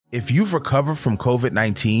If you've recovered from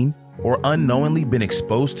COVID-19 or unknowingly been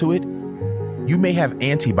exposed to it, you may have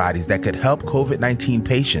antibodies that could help COVID-19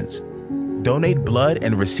 patients. Donate blood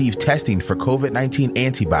and receive testing for COVID-19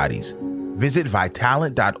 antibodies. Visit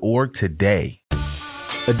Vitalant.org today.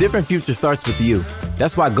 A different future starts with you.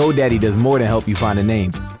 That's why GoDaddy does more than help you find a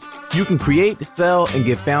name. You can create, sell, and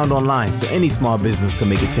get found online so any small business can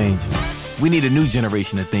make a change. We need a new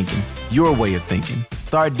generation of thinking, your way of thinking.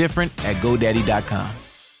 Start different at GoDaddy.com.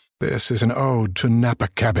 This is an ode to Napa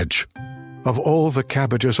cabbage. Of all the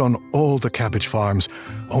cabbages on all the cabbage farms,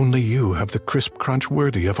 only you have the crisp crunch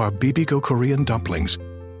worthy of our Bibigo Korean dumplings.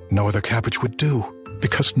 No other cabbage would do,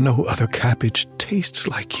 because no other cabbage tastes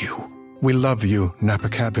like you. We love you, Napa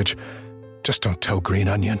cabbage. Just don't tell Green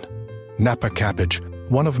Onion. Napa cabbage,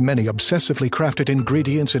 one of many obsessively crafted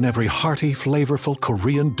ingredients in every hearty, flavorful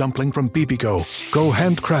Korean dumpling from Bibigo. Go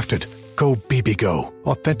handcrafted. Go Bibigo.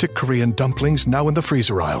 Authentic Korean dumplings now in the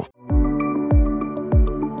freezer aisle.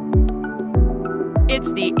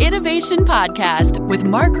 It's the Innovation Podcast with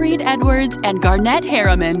Mark Reed Edwards and Garnett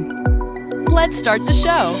Harriman. Let's start the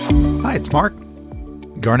show. Hi, it's Mark.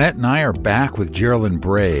 Garnett and I are back with Geraldine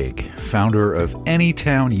Bragg, founder of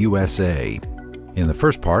Anytown USA. In the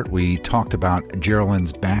first part, we talked about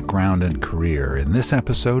Geraldine's background and career. In this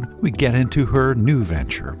episode, we get into her new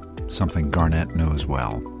venture, something Garnett knows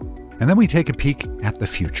well. And then we take a peek at the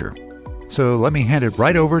future. So let me hand it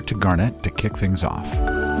right over to Garnett to kick things off.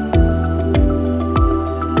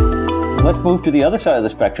 Let's move to the other side of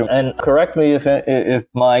the spectrum, and correct me if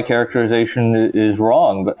my characterization is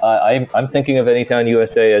wrong, but I'm thinking of Anytown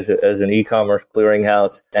USA as an e-commerce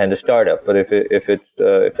clearinghouse and a startup. But if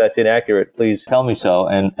that's inaccurate, please tell me so,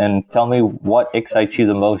 and tell me what excites you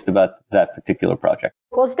the most about that particular project.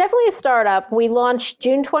 Well, it's definitely a startup. We launched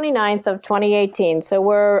June 29th of 2018, so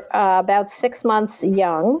we're about 6 months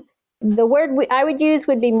young. The word I would use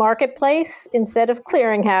would be marketplace instead of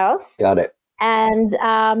clearinghouse. Got it. And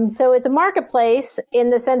so it's a marketplace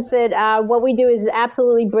in the sense that what we do is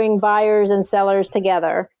absolutely bring buyers and sellers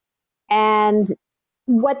together. And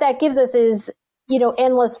what that gives us is,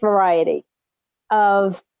 endless variety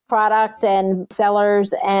of product and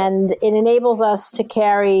sellers. And it enables us to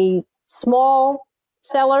carry small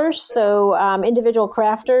sellers, so individual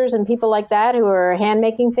crafters and people like that who are hand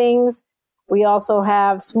making things. We also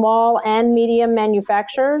have small and medium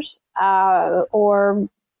manufacturers or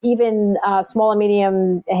even small and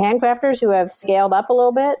medium handcrafters who have scaled up a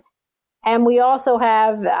little bit. And we also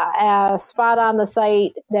have a spot on the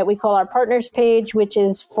site that we call our partners page, which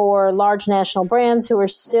is for large national brands who are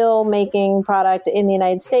still making product in the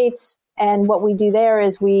United States. And what we do there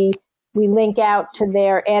is we link out to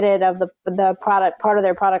their edit of the product, part of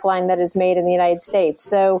their product line that is made in the United States.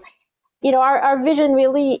 So, our vision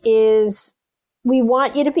really is we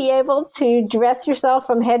want you to be able to dress yourself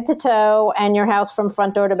from head to toe and your house from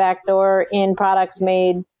front door to back door in products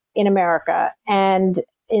made in America. And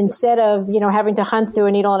instead of, having to hunt through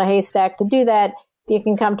a needle in a haystack to do that, you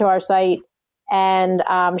can come to our site and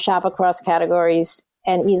shop across categories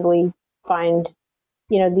and easily find,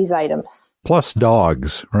 these items. Plus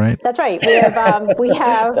dogs, right? That's right.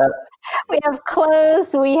 We have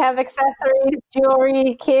clothes, we have accessories,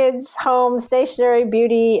 jewelry, kids, home, stationery,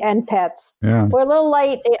 beauty, and pets. Yeah. We're a little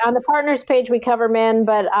light on the partners page. We cover men,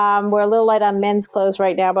 but we're a little light on men's clothes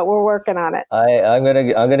right now. But we're working on it. I'm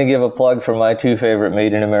gonna give a plug for my two favorite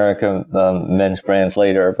Made in America men's brands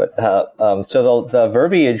later. But so the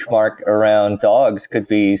verbiage mark around dogs could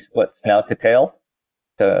be what, snout to tail,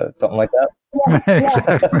 something like that. Yeah.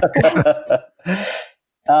 Exactly.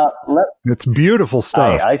 It's beautiful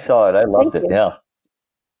stuff. I saw it. I loved it. Yeah.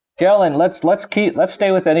 Geraldine, let's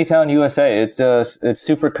stay with Anytown USA. It's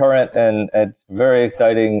super current and it's very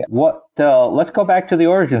exciting. Let's go back to the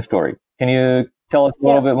origin story. Can you tell us a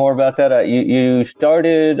little bit more about that? You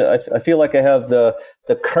started. I feel like I have the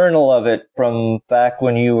kernel of it from back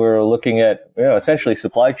when you were looking at essentially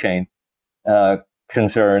supply chain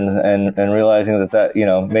concerns and realizing that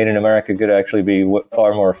made in America could actually be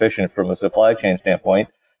far more efficient from a supply chain standpoint.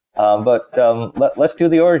 But let's do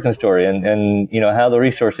the origin story and how the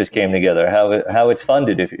resources came together, how it's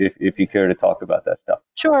funded, if you care to talk about that stuff.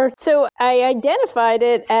 Sure. So I identified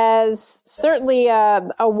it as certainly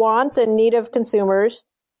a want and need of consumers.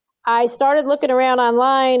 I started looking around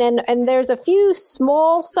online and there's a few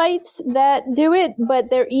small sites that do it,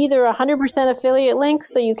 but they're either 100% affiliate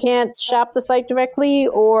links, so you can't shop the site directly,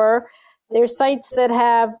 or there's sites that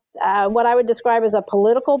have what I would describe as a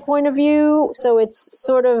political point of view. So it's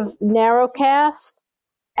sort of narrowcast.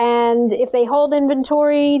 And if they hold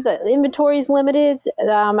inventory, the inventory is limited.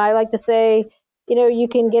 I like to say, you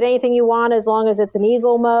can get anything you want as long as it's an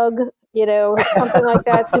Eagle mug. something like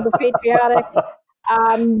that, super patriotic.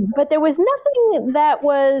 But there was nothing that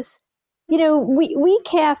was, we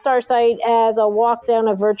cast our site as a walk down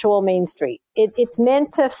a virtual Main Street. It's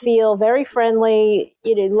meant to feel very friendly,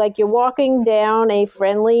 like you're walking down a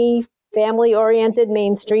friendly, family-oriented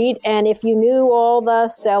Main Street. And if you knew all the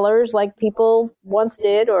sellers like people once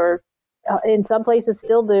did, or in some places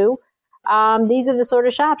still do, these are the sort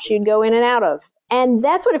of shops you'd go in and out of. And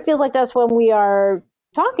that's what it feels like to us when we are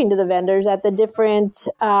talking to the vendors at the different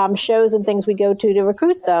shows and things we go to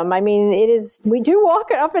recruit them. I mean, we do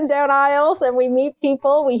walk up and down aisles and we meet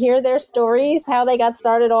people, we hear their stories, how they got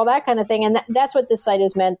started, all that kind of thing. And that's what this site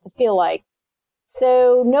is meant to feel like.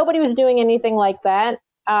 So nobody was doing anything like that.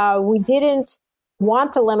 We didn't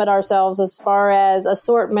want to limit ourselves as far as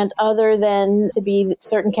assortment other than to be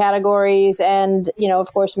certain categories and,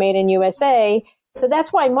 of course, made in USA. So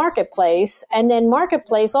that's why Marketplace. And then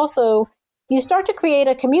Marketplace also, you start to create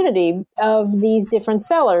a community of these different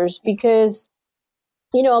sellers because,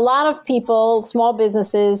 a lot of people, small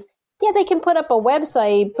businesses, they can put up a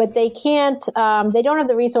website, but they can't, they don't have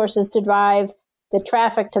the resources to drive the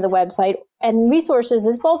traffic to the website. And resources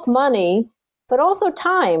is both money, but also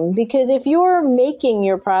time, because if you're making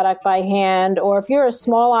your product by hand, or if you're a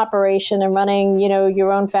small operation and running,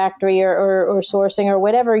 your own factory or sourcing or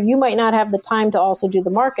whatever, you might not have the time to also do the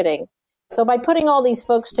marketing. So by putting all these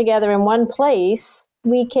folks together in one place,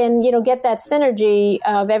 we can, get that synergy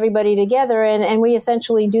of everybody together, and we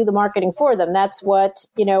essentially do the marketing for them. That's what,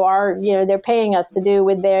 they're paying us to do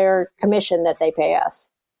with their commission that they pay us.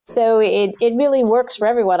 So it really works for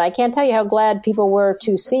everyone. I can't tell you how glad people were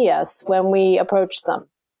to see us when we approached them.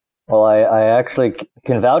 Well, I actually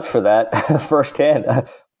can vouch for that firsthand.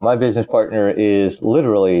 My business partner is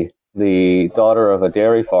literally the daughter of a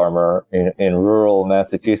dairy farmer in rural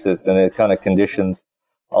Massachusetts, and it kind of conditions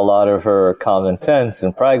a lot of her common sense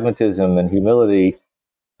and pragmatism and humility.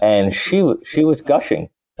 And she was gushing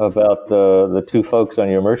about the two folks on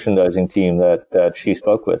your merchandising team that she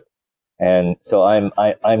spoke with. And so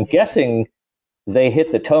I'm guessing they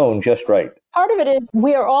hit the tone just right. Part of it is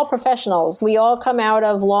we are all professionals. We all come out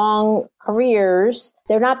of long careers.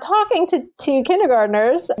 They're not talking to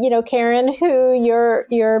kindergartners. Karen, who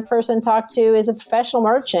your person talked to, is a professional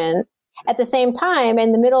merchant. At the same time,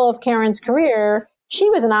 in the middle of Karen's career, she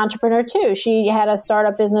was an entrepreneur too. She had a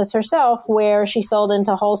startup business herself where she sold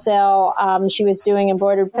into wholesale. She was doing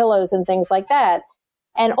embroidered pillows and things like that.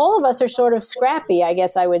 And all of us are sort of scrappy, I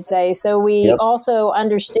guess I would say. So we also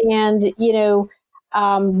understand,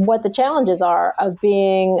 what the challenges are of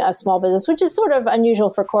being a small business, which is sort of unusual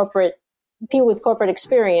for people with corporate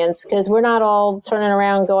experience, because we're not all turning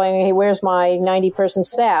around going, hey, where's my 90-person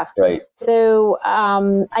staff? Right. So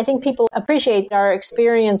I think people appreciate our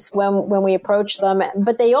experience when we approach them,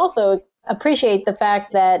 but they also appreciate the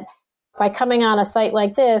fact that by coming on a site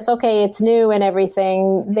like this, okay, it's new and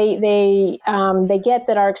everything, they get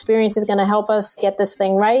that our experience is going to help us get this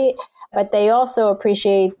thing right. But they also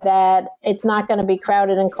appreciate that it's not going to be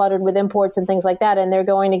crowded and cluttered with imports and things like that. And they're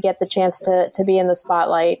going to get the chance to be in the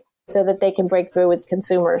spotlight so that they can break through with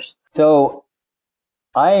consumers. So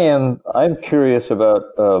I'm curious about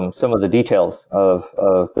some of the details of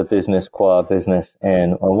the business, qua business.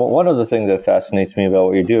 And one of the things that fascinates me about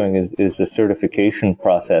what you're doing is the certification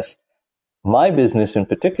process. My business in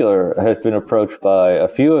particular has been approached by a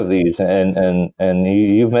few of these, and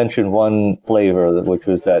you mentioned one flavor, which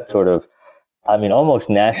was that sort of, almost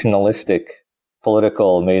nationalistic,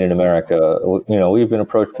 political made in America. We've been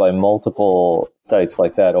approached by multiple sites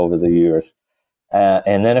like that over the years.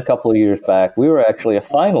 And then a couple of years back, we were actually a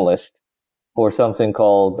finalist for something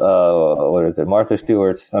called, Martha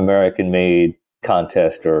Stewart's American Made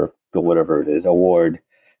Contest, or whatever it is, award.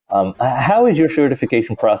 How is your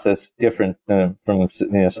certification process different from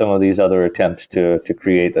some of these other attempts to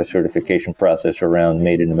create a certification process around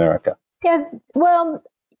Made in America? Yeah, well,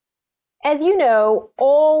 as you know,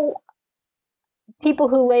 all people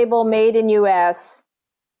who label Made in U.S.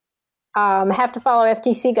 Have to follow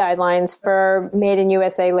FTC guidelines for Made in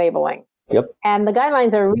USA labeling. Yep. And the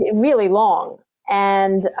guidelines are really long.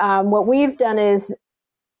 And what we've done is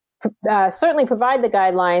certainly provide the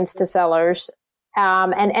guidelines to sellers,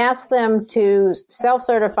 and ask them to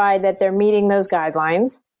self-certify that they're meeting those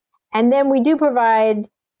guidelines. And then we do provide,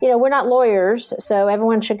 we're not lawyers, so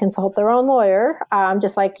everyone should consult their own lawyer,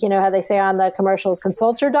 just like, how they say on the commercials,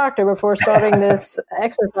 consult your doctor before starting this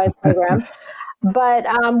exercise program. But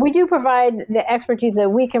we do provide the expertise that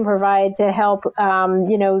we can provide to help,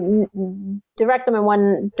 direct them in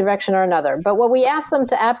one direction or another. But what we ask them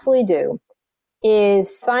to absolutely do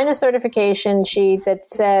is sign a certification sheet that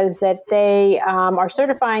says that they are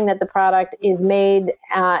certifying that the product is made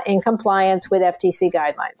in compliance with FTC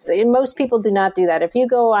guidelines. And most people do not do that. If you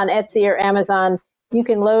go on Etsy or Amazon, you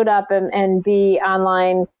can load up and be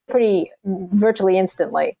online virtually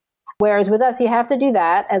instantly. Whereas with us, you have to do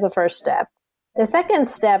that as a first step. The second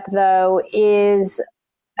step, though, is,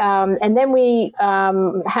 and then we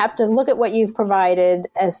have to look at what you've provided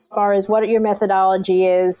as far as what your methodology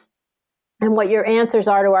is, and what your answers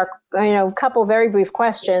are to our, couple very brief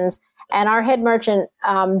questions. And our head merchant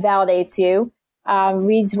validates you,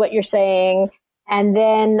 reads what you're saying, and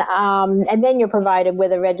then you're provided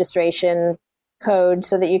with a registration code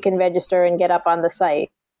so that you can register and get up on the site.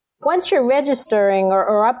 Once you're registering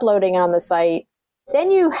or uploading on the site, then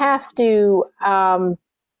you have to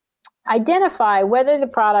identify whether the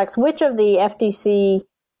products, which of the FTC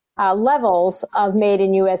levels of Made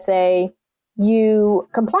in USA you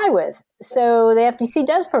comply with. So the FTC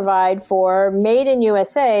does provide for Made in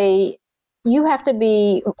USA, you have to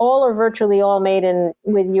be all or virtually all made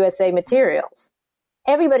with USA materials.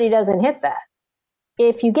 Everybody doesn't hit that.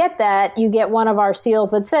 If you get that, you get one of our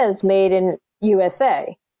seals that says Made in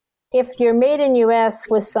USA. If you're made in US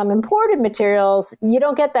with some imported materials, you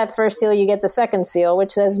don't get that first seal, you get the second seal,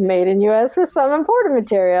 which says Made in US with some imported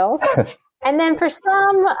materials. And then for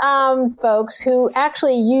some folks who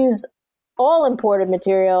actually use all imported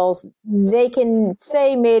materials, they can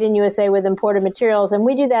say Made in USA with imported materials, and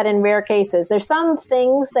we do that in rare cases. There's some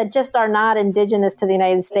things that just are not indigenous to the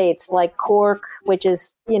United States, like cork, which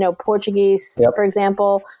is, Portuguese, for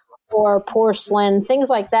example, or porcelain, things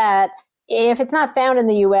like that. If it's not found in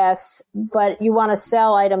the U.S., but you want to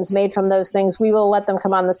sell items made from those things, we will let them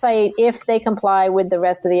come on the site if they comply with the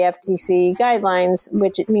rest of the FTC guidelines,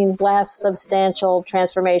 which it means last substantial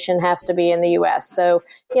transformation has to be in the U.S. So,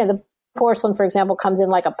 the porcelain, for example, comes in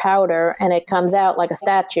like a powder and it comes out like a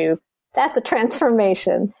statue. That's a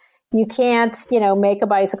transformation. You can't, make a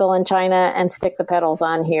bicycle in China and stick the pedals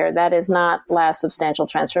on here. That is not last substantial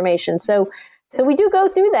transformation. So we do go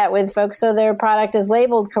through that with folks so their product is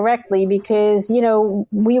labeled correctly because,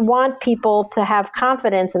 we want people to have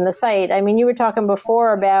confidence in the site. I mean, you were talking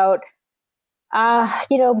before about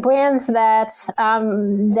brands that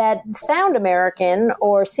sound American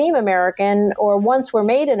or seem American or once were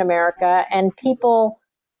made in America, and people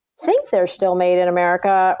think they're still made in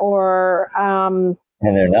America, or and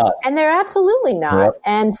they're not, and they're absolutely not. Yep.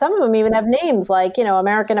 And some of them even have names like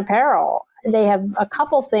American Apparel. They have a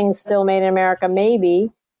couple things still made in America,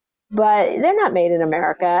 maybe, but they're not made in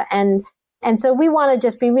America. And so we want to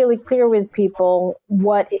just be really clear with people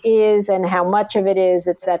what it is and how much of it is,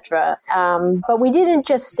 et cetera. But we didn't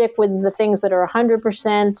just stick with the things that are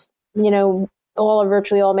 100%, all or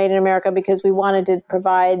virtually all made in America, because we wanted to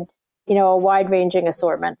provide, a wide-ranging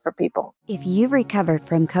assortment for people. If you've recovered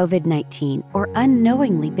from COVID-19 or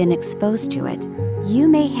unknowingly been exposed to it, you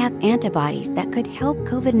may have antibodies that could help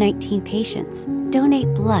COVID-19 patients.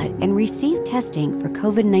 Donate blood and receive testing for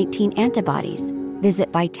COVID-19 antibodies.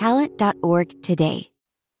 Visit Vitalant.org today.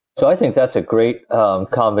 So I think that's a great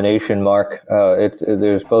combination, Mark.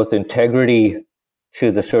 There's both integrity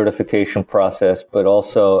to the certification process, but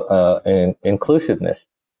also inclusiveness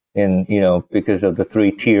because of the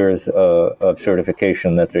 3 tiers of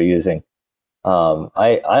certification that they're using.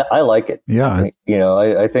 I like it. Yeah.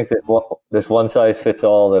 I think that this one size fits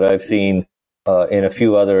all that I've seen in a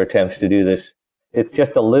few other attempts to do this, it's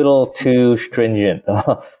just a little too stringent.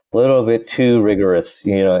 A little bit too rigorous,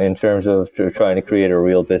 in terms of trying to create a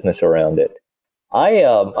real business around it.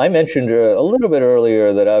 I mentioned a little bit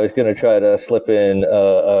earlier that I was going to try to slip in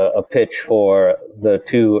a pitch for the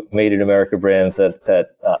 2 Made in America brands that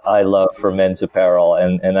I love for men's apparel,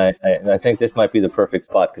 and I think this might be the perfect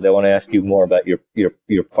spot because I want to ask you more about your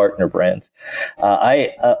partner brands.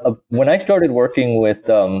 When I started working with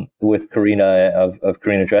Karina of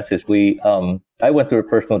Karina Dresses, I went through a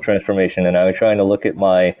personal transformation, and I was trying to look at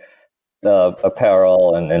my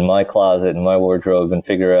apparel and my closet and my wardrobe and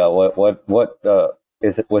figure out what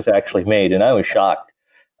was actually made. And I was shocked.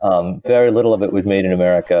 Very little of it was made in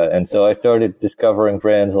America. And so I started discovering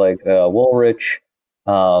brands like Woolrich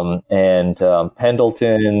and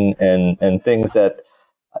Pendleton and things that,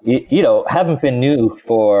 haven't been new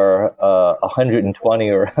for 120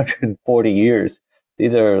 or 140 years.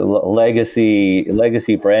 These are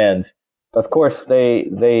legacy brands. Of course,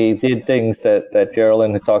 they did things that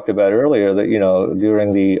Geraldine had talked about earlier. That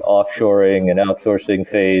during the offshoring and outsourcing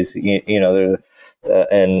phase, and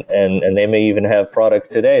they may even have products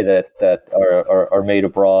today that are made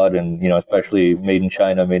abroad, and especially made in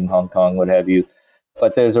China, made in Hong Kong, what have you.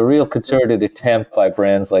 but there's a real concerted attempt by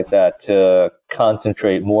brands like that to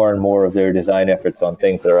concentrate more and more of their design efforts on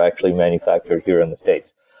things that are actually manufactured here in the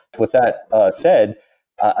States. With that said,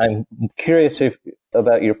 I'm curious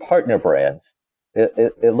about your partner brands.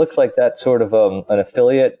 It looks like that's sort of an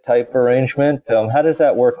affiliate type arrangement. How does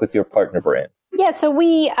that work with your partner brand? Yeah, so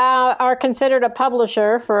we are considered a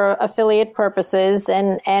publisher for affiliate purposes,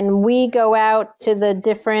 and we go out to the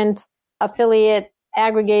different affiliate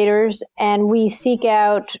aggregators and we seek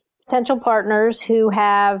out potential partners who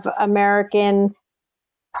have American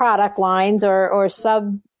product lines or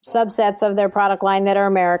subsets of their product line that are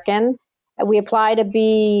American. We apply to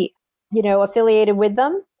be, affiliated with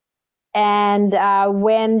them. And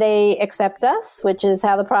when they accept us, which is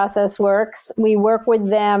how the process works, we work with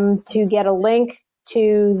them to get a link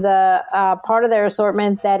to the part of their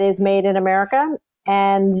assortment that is made in America.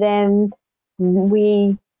 And then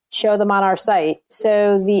we show them on our site.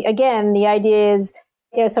 So the idea is,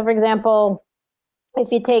 so for example,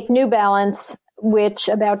 if you take New Balance, which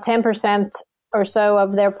about 10% or so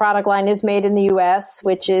of their product line is made in the US,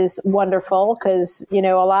 which is wonderful because, a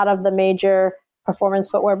lot of the major performance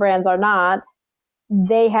footwear brands are not.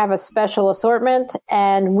 They have a special assortment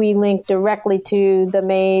and we link directly to the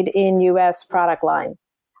made in US product line.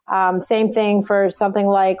 Same thing for something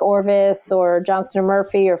like Orvis or Johnston &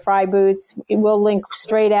 Murphy or Frye Boots. We'll link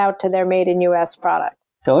straight out to their made in US product.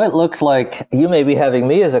 So it looks like you may be having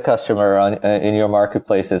me as a customer in your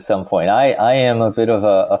marketplace at some point. I am a bit of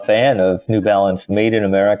a fan of New Balance Made in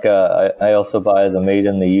America. I also buy the Made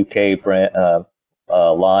in the UK brand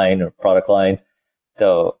line or product line.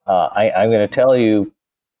 So I'm going to tell you,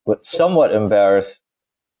 somewhat embarrassed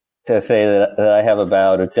to say that I have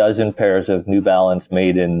about a dozen pairs of New Balance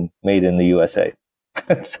made in the USA.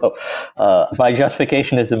 So my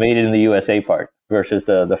justification is the made in the USA part versus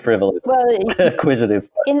the frivolous, acquisitive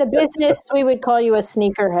part. In the business, we would call you a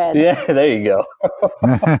sneakerhead. Yeah, there you go.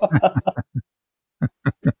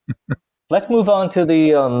 Let's move on to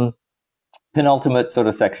the penultimate sort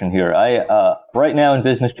of section here. Right now in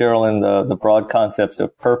business, Geraldine, the broad concepts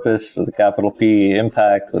of purpose with a capital P,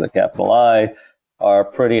 impact with a capital I, are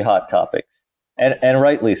pretty hot topics, and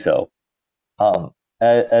rightly so.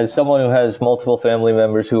 As someone who has multiple family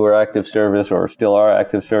members who are active service or still are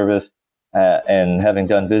active service, and having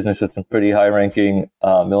done business with some pretty high-ranking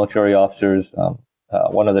military officers,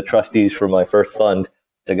 one of the trustees for my first fund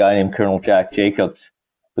is a guy named Colonel Jack Jacobs,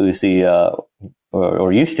 who's the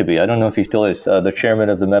or used to be, I don't know if he still is, the chairman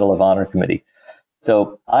of the Medal of Honor Committee.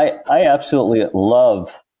 So I absolutely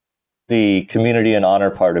love the community and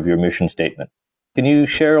honor part of your mission statement. Can you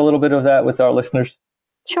share a little bit of that with our listeners?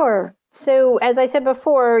 Sure. So as I said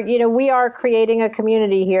before, we are creating a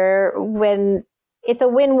community here when it's a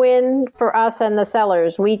win-win for us and the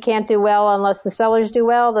sellers. We can't do well unless the sellers do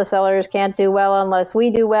well. The sellers can't do well unless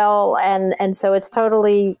we do well. And so it's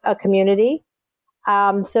totally a community.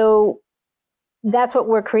 So that's what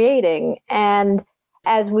we're creating. And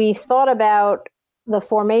as we thought about the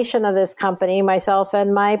formation of this company, myself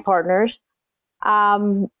and my partners,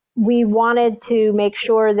 we wanted to make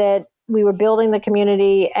sure that we were building the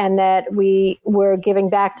community and that we were giving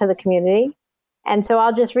back to the community. And so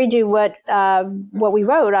I'll just read you what we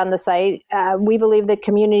wrote on the site. We believe that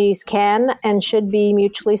communities can and should be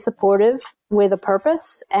mutually supportive with a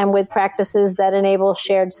purpose and with practices that enable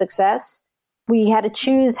shared success. We had to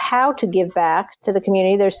choose how to give back to the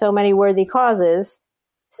community. There's so many worthy causes.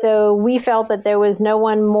 So we felt that there was no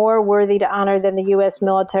one more worthy to honor than the U.S.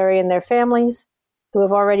 military and their families who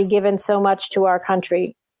have already given so much to our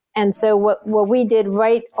country. And so what we did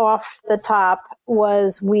right off the top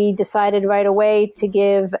was we decided right away to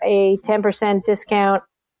give a 10% discount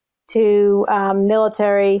to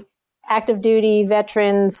military, active duty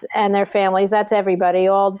veterans and their families. That's everybody,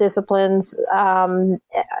 all disciplines,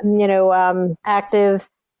 active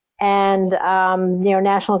and,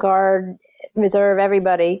 National Guard, Reserve,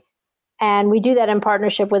 everybody. And we do that in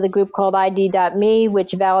partnership with a group called ID.me,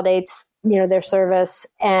 which validates, their service.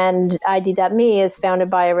 And ID.me is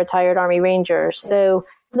founded by a retired Army Ranger. So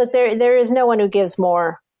look, there is no one who gives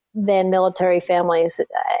more than military families.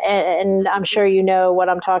 And I'm sure you know what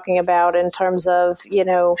I'm talking about in terms of,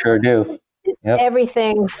 Sure do. Yep.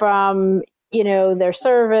 Everything from, their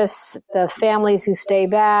service, the families who stay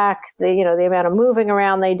back, the amount of moving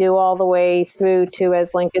around they do all the way through to,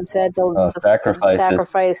 as Lincoln said, the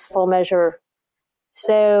sacrifice, full measure.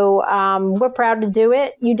 So we're proud to do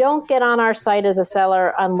it. You don't get on our site as a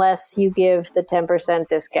seller unless you give the 10%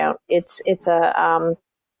 discount. It's a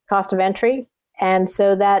cost of entry. And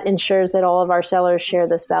so that ensures that all of our sellers share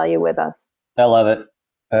this value with us. I love it.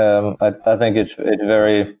 I think it's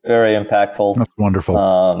very, very impactful. That's wonderful.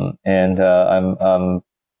 And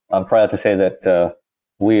I'm proud to say that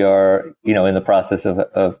we are, in the process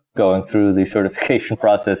of going through the certification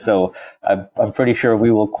process. So I'm pretty sure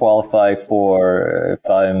we will qualify for, if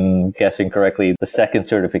I'm guessing correctly, the second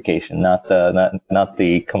certification, not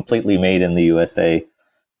the completely made in the USA,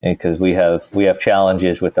 because we have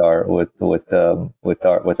challenges with our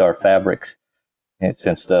fabrics. And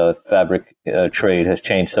since the fabric trade has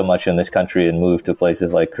changed so much in this country and moved to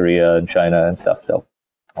places like Korea and China and stuff. So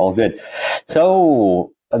all good.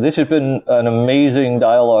 So this has been an amazing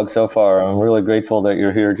dialogue so far. I'm really grateful that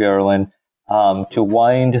you're here, Geraldine. To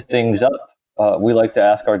wind things up, we like to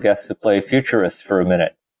ask our guests to play futurists for a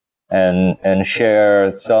minute and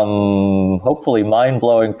share some hopefully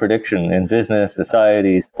mind-blowing prediction in business,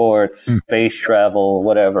 society, sports, space travel,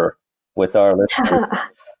 whatever, with our listeners.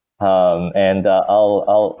 I'll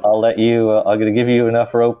let you. I'm going to give you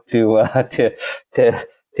enough rope to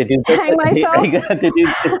do hang myself to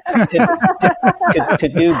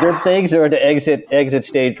do good things or to exit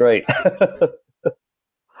stage right.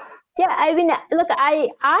 Yeah, I mean, look,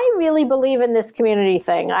 I really believe in this community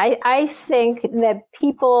thing. I think that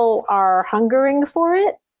people are hungering for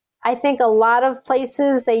it. I think a lot of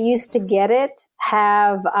places they used to get it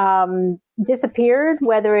have disappeared,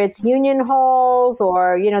 whether it's union halls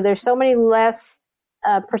or, there's so many less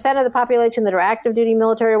percent of the population that are active duty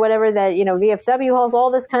military or whatever that, VFW halls, all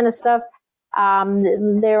this kind of stuff.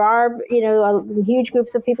 There are, huge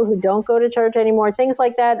groups of people who don't go to church anymore, things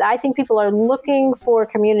like that. I think people are looking for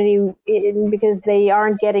community because they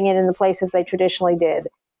aren't getting it in the places they traditionally did.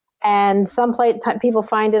 And some people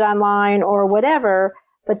find it online or whatever.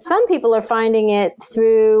 But some people are finding it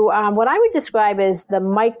through what I would describe as the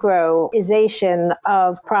microization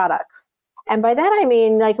of products. And by that, I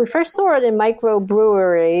mean, like we first saw it in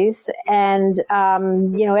microbreweries and,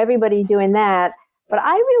 everybody doing that. But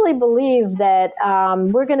I really believe that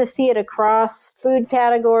we're going to see it across food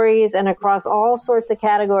categories and across all sorts of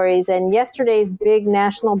categories. And yesterday's big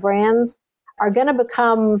national brands are going to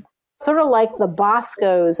become sort of like the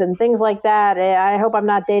Boscos and things like that. I hope I'm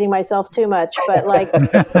not dating myself too much, but like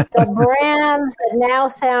the brands that now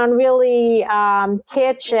sound really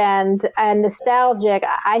kitsch and nostalgic,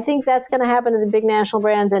 I think that's going to happen to the big national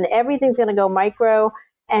brands, and everything's going to go micro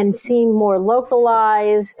and seem more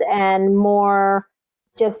localized and more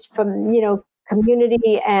just from,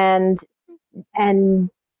 community and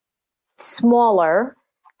smaller.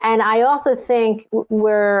 And I also think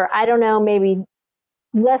we're, I don't know, maybe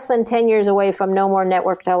less than 10 years away from no more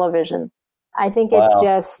network television. I think it's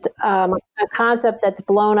just a concept that's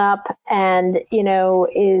blown up and,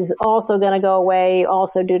 is also going to go away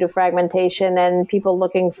also due to fragmentation and people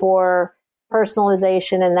looking for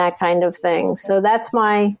personalization and that kind of thing. So that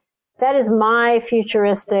is my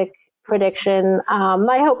futuristic prediction.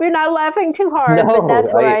 I hope you're not laughing too hard, but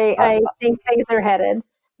that's where I think things are headed.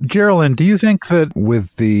 Geraldine, do you think that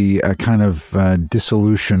with the kind of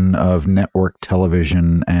dissolution of network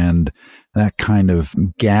television and that kind of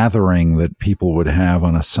gathering that people would have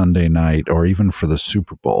on a Sunday night or even for the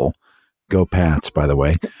Super Bowl, go Pats, by the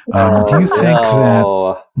way,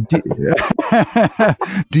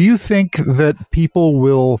 do you think that people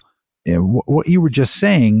will, what you were just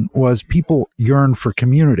saying was people yearn for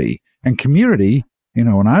community, and community,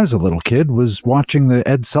 when I was a little kid, was watching the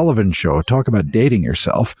Ed Sullivan Show, talk about dating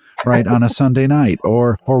yourself, right, on a Sunday night,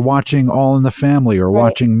 or watching All in the Family, or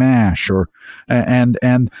watching MASH, or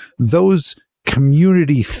and those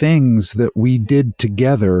community things that we did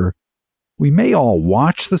together. We may all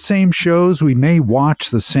watch the same shows, we may watch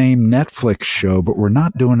the same Netflix show, but we're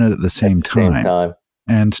not doing it at the same time.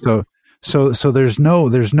 And so there's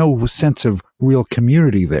no sense of real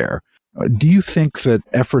community there. Do you think that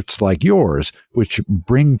efforts like yours, which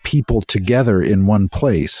bring people together in one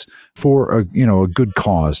place for a good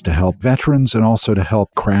cause to help veterans and also to help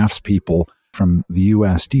craftspeople from the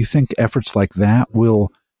U.S., do you think efforts like that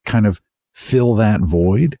will kind of fill that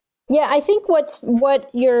void? Yeah, I think what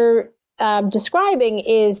you're describing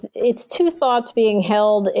is it's two thoughts being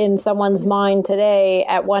held in someone's mind today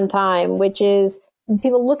at one time, which is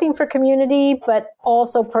people looking for community, but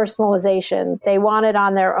also personalization. They want it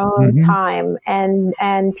on their own time,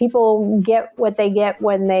 and people get what they get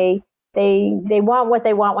when they want what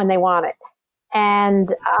they want when they want it. And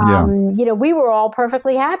we were all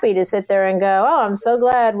perfectly happy to sit there and go, "Oh, I'm so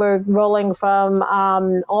glad we're rolling from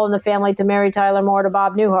All in the Family to Mary Tyler Moore to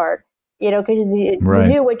Bob Newhart." Because you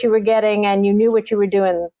knew what you were getting and you knew what you were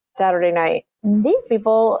doing Saturday night. These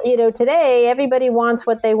people, today everybody wants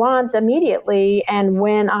what they want immediately and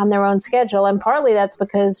when on their own schedule. And partly that's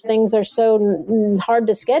because things are so hard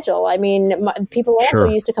to schedule. I mean, people also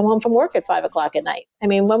used to come home from work at 5 o'clock at night. I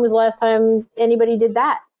mean, when was the last time anybody did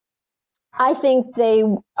that? I think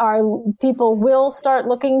people will start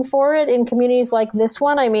looking for it in communities like this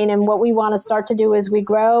one. I mean, and what we want to start to do as we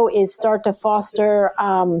grow is start to foster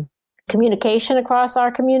communication across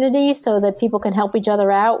our community so that people can help each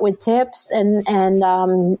other out with tips and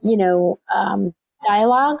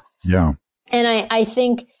dialogue. Yeah. And I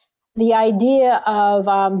think the idea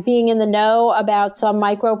of being in the know about some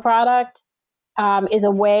micro product is a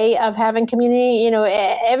way of having community.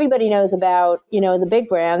 Everybody knows about, the big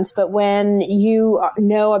brands, but when you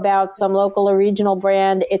know about some local or regional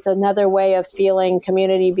brand, it's another way of feeling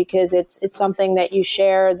community because it's something that you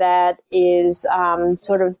share that is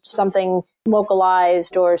sort of something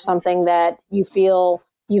localized or something that you feel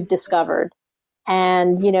you've discovered.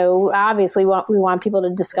 And, obviously we want people to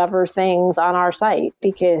discover things on our site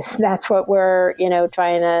because that's what we're,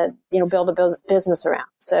 trying to, build a business around.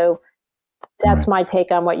 So that's my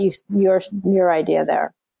take on what your idea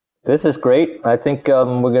there. This is great. I think we're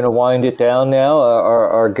going to wind it down now.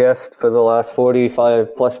 Our guest for the last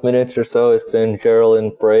 45 plus minutes or so has been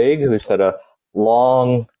Geraldine Bragg, who's had a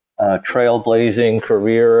long, trailblazing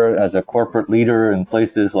career as a corporate leader in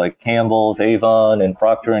places like Campbell's, Avon, and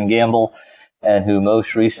Procter & Gamble, and who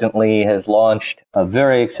most recently has launched a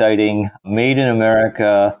very exciting Made in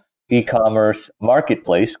America e-commerce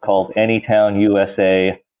marketplace called Anytown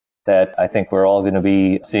USA, that I think we're all going to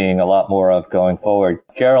be seeing a lot more of going forward.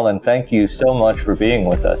 Geraldine, thank you so much for being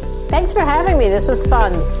with us. Thanks for having me. This was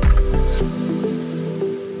fun.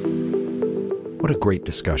 What a great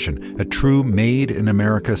discussion. A true Made in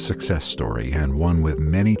America success story, and one with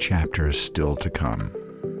many chapters still to come.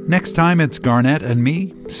 Next time, it's Garnett and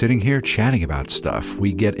me sitting here chatting about stuff.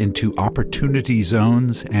 We get into opportunity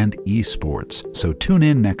zones and esports. So tune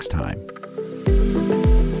in next time.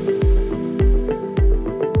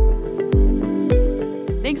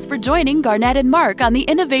 Thanks for joining Garnett and Mark on the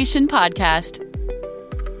Innovation Podcast.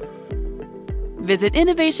 Visit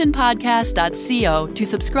innovationpodcast.co to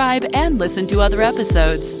subscribe and listen to other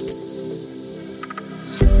episodes.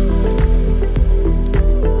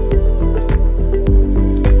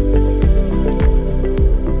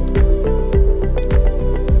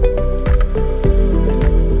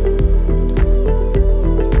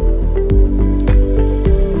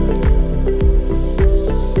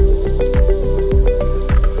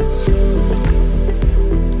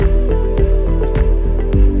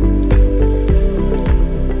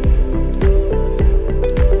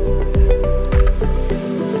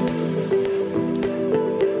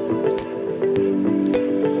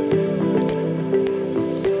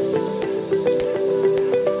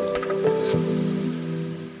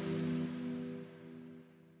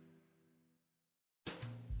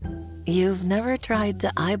 You've never tried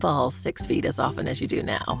to eyeball 6 feet as often as you do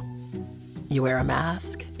now. You wear a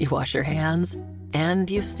mask, you wash your hands,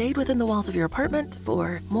 and you've stayed within the walls of your apartment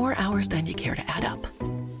for more hours than you care to add up.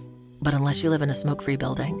 But unless you live in a smoke-free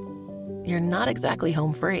building, you're not exactly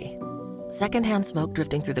home free. Secondhand smoke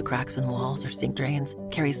drifting through the cracks in walls or sink drains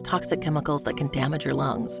carries toxic chemicals that can damage your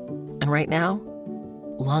lungs. And right now,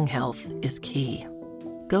 lung health is key.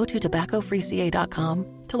 Go to tobaccofreeca.com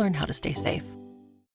to learn how to stay safe.